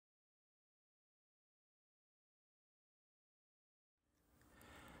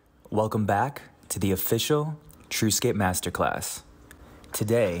Welcome back to the official TrueScape Masterclass.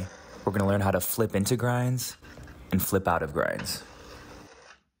 Today, we're going to learn how to flip into grinds and flip out of grinds.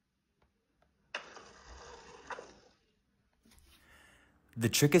 The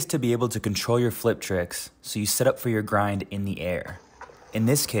trick is to be able to control your flip tricks so you set up for your grind in the air. In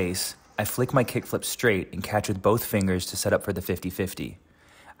this case, I flick my kickflip straight and catch with both fingers to set up for the 50-50.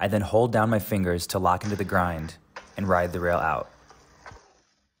 I then hold down my fingers to lock into the grind and ride the rail out.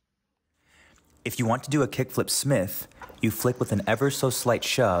 If you want to do a kickflip Smith, you flick with an ever so slight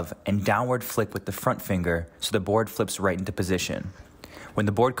shove and downward flick with the front finger so the board flips right into position. When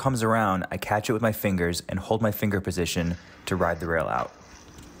the board comes around, I catch it with my fingers and hold my finger position to ride the rail out.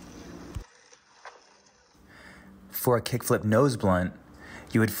 For a kickflip nose blunt,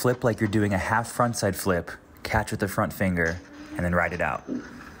 you would flip like you're doing a half frontside flip, catch with the front finger, and then ride it out.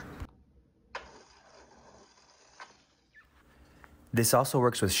 This also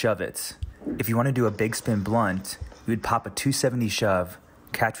works with shove-its. If you want to do a big spin blunt, you would pop a 270 shove,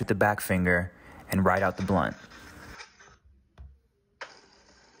 catch with the back finger, and ride out the blunt.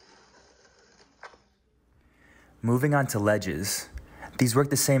 Moving on to ledges. These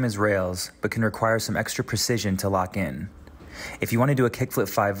work the same as rails, but can require some extra precision to lock in. If you want to do a kickflip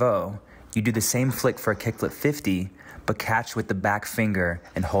 5-0, you do the same flick for a kickflip 50, but catch with the back finger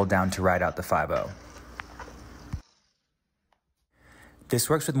and hold down to ride out the 5-0. This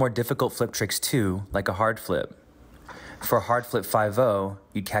works with more difficult flip tricks too, like a hard flip. For a hard flip 5-0,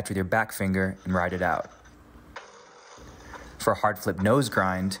 you'd catch with your back finger and ride it out. For a hard flip nose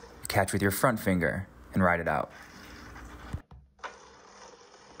grind, you catch with your front finger and ride it out.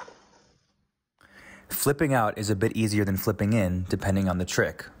 Flipping out is a bit easier than flipping in, depending on the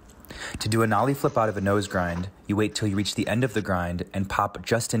trick. To do a nollie flip out of a nose grind, you wait till you reach the end of the grind and pop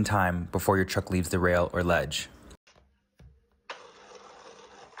just in time before your truck leaves the rail or ledge.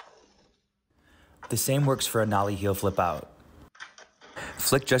 The same works for a nollie heel flip out.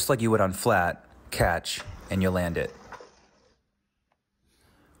 Flick just like you would on flat, catch, and you'll land it.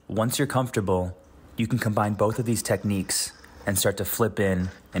 Once you're comfortable, you can combine both of these techniques and start to flip in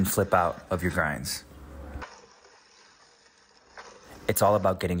and flip out of your grinds. It's all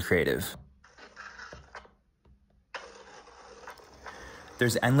about getting creative.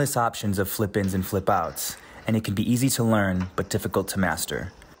 There's endless options of flip-ins and flip-outs, and it can be easy to learn, but difficult to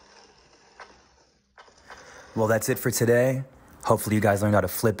master. Well, that's it for today. Hopefully you guys learned how to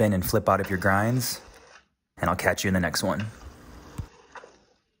flip in and flip out of your grinds, and I'll catch you in the next one.